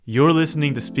You're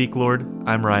listening to Speak Lord.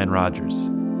 I'm Ryan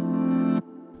Rogers.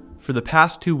 For the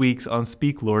past 2 weeks on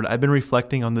Speak Lord, I've been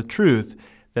reflecting on the truth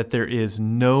that there is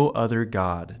no other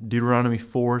God. Deuteronomy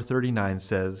 4:39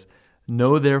 says,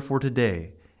 "Know therefore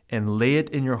today, and lay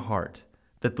it in your heart,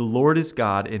 that the Lord is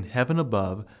God in heaven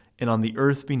above and on the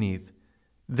earth beneath.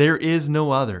 There is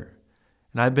no other."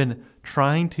 And I've been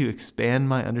trying to expand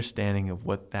my understanding of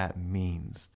what that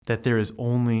means, that there is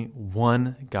only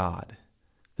one God.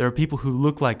 There are people who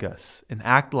look like us and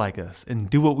act like us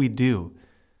and do what we do,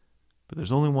 but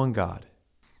there's only one God.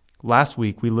 Last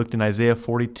week, we looked in Isaiah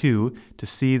 42 to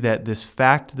see that this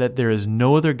fact that there is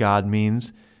no other God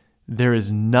means there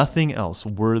is nothing else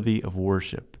worthy of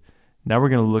worship. Now we're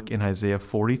going to look in Isaiah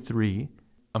 43.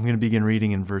 I'm going to begin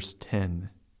reading in verse 10.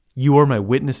 "You are my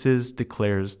witnesses,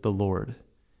 declares the Lord,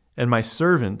 and my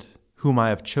servant whom I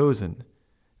have chosen,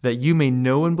 that you may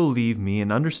know and believe me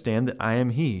and understand that I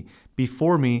am He.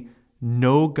 Before me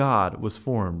no God was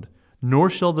formed, nor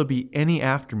shall there be any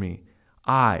after me.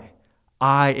 I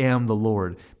am the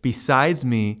Lord. Besides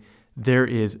me there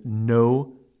is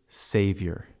no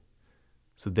Savior."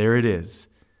 So there it is.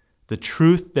 The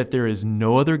truth that there is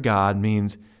no other God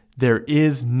means there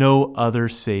is no other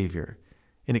Savior.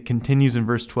 And it continues in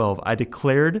verse 12. "I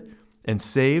declared and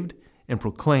saved and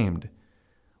proclaimed,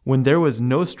 when there was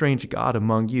no strange God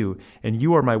among you, and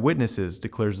you are my witnesses,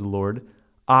 declares the Lord.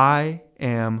 I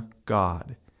am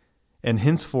God, and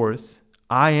henceforth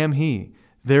I am He.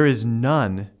 There is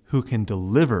none who can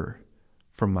deliver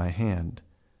from my hand.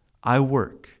 I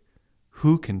work.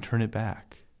 Who can turn it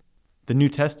back?" The New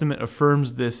Testament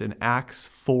affirms this in Acts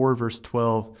 4, verse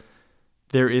 12.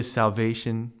 "There is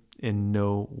salvation in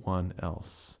no one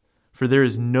else. For there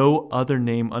is no other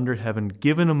name under heaven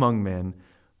given among men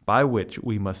by which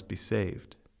we must be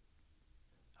saved."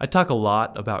 I talk a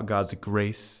lot about God's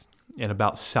grace and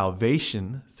about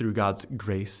salvation through God's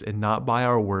grace and not by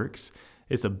our works.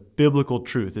 It's a biblical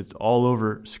truth. It's all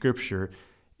over Scripture,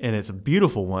 and it's a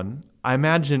beautiful one. I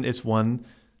imagine it's one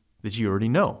that you already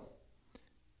know.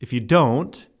 If you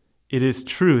don't, it is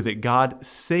true that God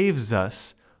saves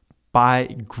us by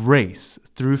grace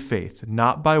through faith,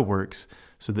 not by works,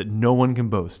 so that no one can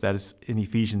boast. That is in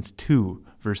Ephesians 2,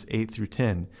 verse 8 through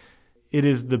 10. It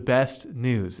is the best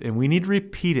news, and we need to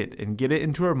repeat it and get it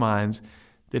into our minds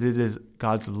that it is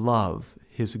God's love,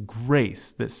 His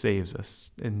grace that saves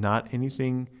us, and not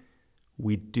anything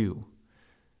we do.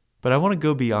 But I want to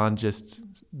go beyond just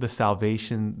the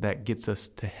salvation that gets us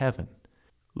to heaven.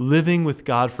 Living with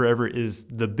God forever is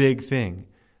the big thing.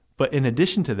 But in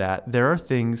addition to that, there are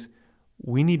things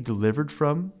we need delivered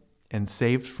from and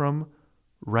saved from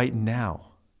right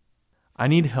now. I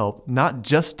need help not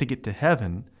just to get to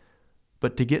heaven,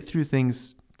 but to get through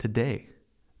things today.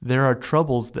 There are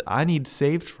troubles that I need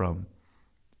saved from,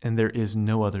 and there is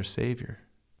no other Savior.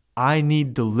 I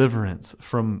need deliverance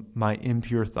from my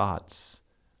impure thoughts,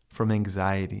 from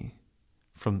anxiety,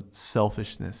 from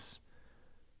selfishness,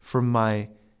 from my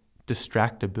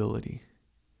distractibility,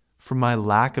 from my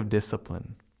lack of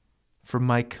discipline, from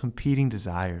my competing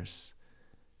desires.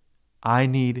 I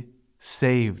need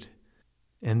saved,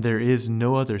 and there is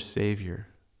no other Savior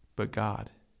but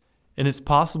God. And it's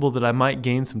possible that I might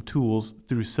gain some tools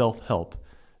through self-help.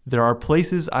 There are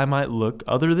places I might look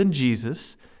other than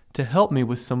Jesus to help me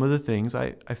with some of the things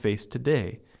I face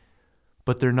today.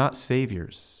 But they're not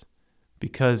saviors,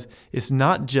 because it's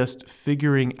not just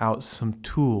figuring out some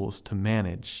tools to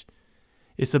manage.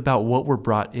 It's about what we're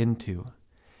brought into.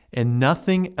 And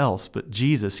nothing else but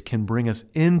Jesus can bring us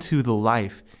into the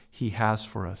life He has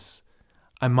for us.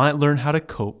 I might learn how to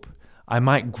cope. I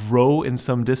might grow in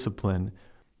some discipline,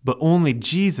 but only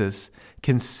Jesus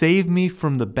can save me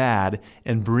from the bad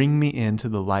and bring me into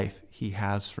the life He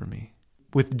has for me.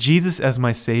 With Jesus as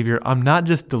my Savior, I'm not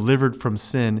just delivered from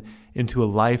sin into a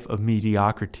life of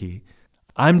mediocrity.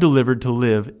 I'm delivered to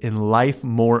live in life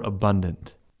more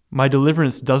abundant. My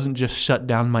deliverance doesn't just shut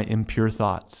down my impure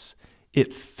thoughts.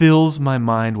 It fills my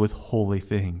mind with holy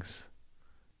things.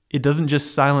 It doesn't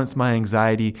just silence my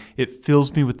anxiety, it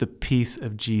fills me with the peace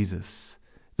of Jesus.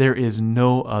 There is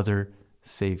no other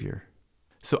Savior.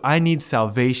 So I need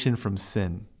salvation from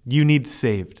sin. You need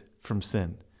saved from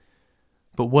sin.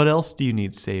 But what else do you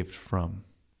need saved from?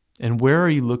 And where are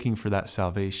you looking for that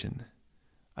salvation?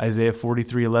 Isaiah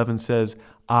 43:11 says,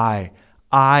 I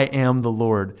am the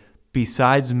Lord.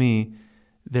 Besides me,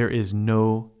 there is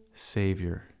no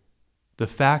Savior. The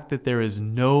fact that there is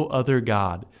no other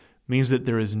God means that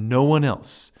there is no one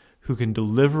else who can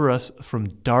deliver us from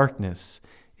darkness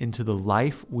into the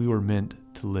life we were meant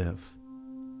to live.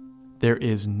 There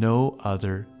is no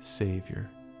other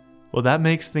Savior. Well, that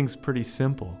makes things pretty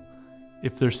simple.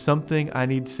 If there's something I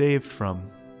need saved from,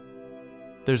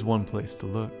 there's one place to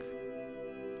look.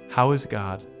 How is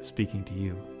God speaking to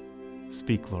you?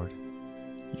 Speak, Lord.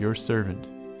 Your servant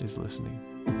is listening.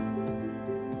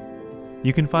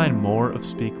 You can find more of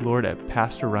Speak, Lord at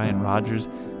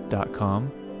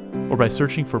PastorRyanRogers.com or by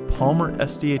searching for Palmer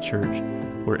SDA Church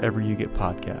wherever you get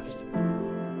podcasts.